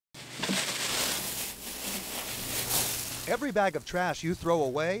Every bag of trash you throw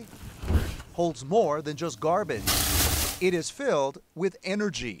away holds more than just garbage. It is filled with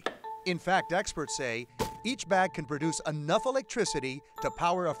energy. In fact, experts say each bag can produce enough electricity to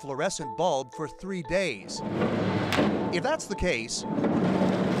power a fluorescent bulb for 3 days. If that's the case,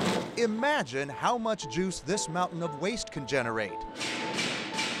 imagine how much juice this mountain of waste can generate.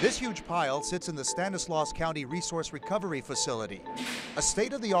 This huge pile sits in the Stanislaus County Resource Recovery Facility, a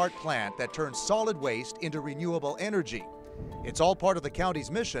state-of-the-art plant that turns solid waste into renewable energy. It's all part of the county's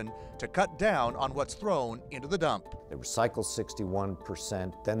mission to cut down on what's thrown into the dump. They recycle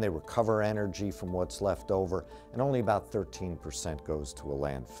 61%, then they recover energy from what's left over, and only about 13% goes to a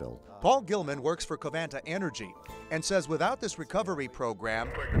landfill. Paul Gilman works for Covanta Energy and says without this recovery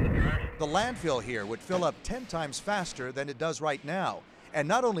program, the landfill here would fill up 10 times faster than it does right now. And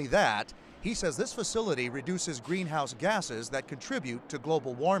not only that, he says this facility reduces greenhouse gases that contribute to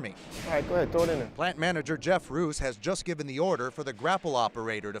global warming. All right, go ahead, throw it in there. Plant manager Jeff Roos has just given the order for the grapple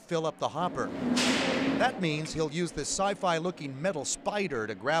operator to fill up the hopper. That means he'll use this sci-fi looking metal spider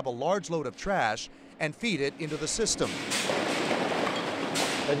to grab a large load of trash and feed it into the system.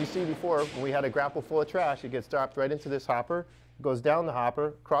 As you see before, when we had a grapple full of trash, it gets dropped right into this hopper, goes down the hopper,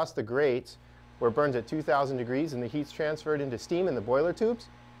 across the grates, where it burns at 2,000 degrees, and the heat's transferred into steam in the boiler tubes.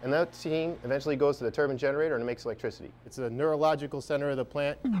 And that steam eventually goes to the turbine generator and it makes electricity. It's the neurological center of the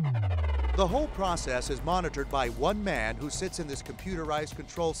plant. The whole process is monitored by one man who sits in this computerized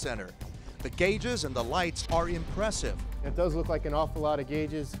control center. The gauges and the lights are impressive. It does look like an awful lot of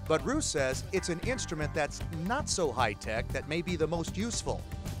gauges. But Roos says it's an instrument that's not so high-tech that may be the most useful.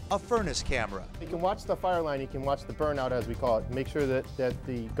 A furnace camera. You can watch the fire line, you can watch the burnout as we call it, make sure that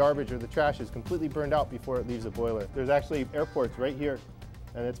the garbage or the trash is completely burned out before it leaves the boiler. There's actually air ports right here,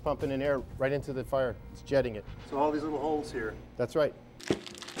 and it's pumping in air right into the fire. It's jetting it. So all these little holes here. That's right.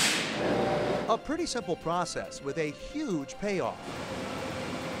 A pretty simple process with a huge payoff.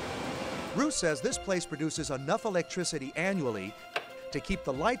 Roos says this place produces enough electricity annually to keep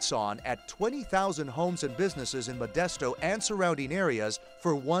the lights on at 20,000 homes and businesses in Modesto and surrounding areas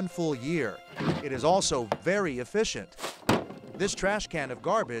for 1 full year. It is also very efficient. This trash can of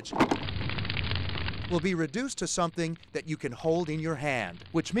garbage will be reduced to something that you can hold in your hand,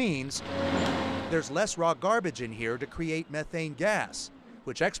 which means there's less raw garbage in here to create methane gas,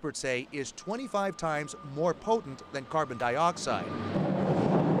 which experts say is 25 times more potent than carbon dioxide.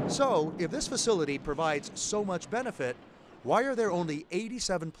 So, if this facility provides so much benefit, why are there only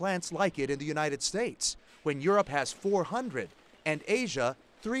 87 plants like it in the United States, when Europe has 400 and Asia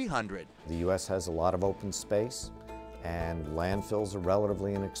 300? The U.S. has a lot of open space, and landfills are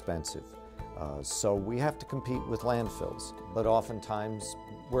relatively inexpensive. So we have to compete with landfills, but oftentimes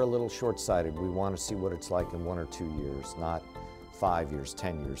we're a little short-sighted. We want to see what it's like in 1 or 2 years, not 5 years,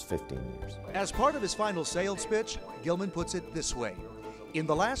 10 years, 15 years. As part of his final sales pitch, Gilman puts it this way. In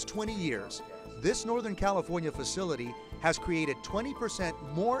the last 20 years, this Northern California facility has created 20%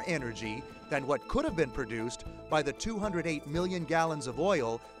 more energy than what could have been produced by the 208 million gallons of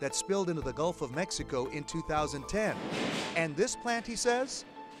oil that spilled into the Gulf of Mexico in 2010. And this plant, he says,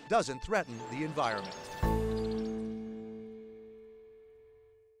 doesn't threaten the environment.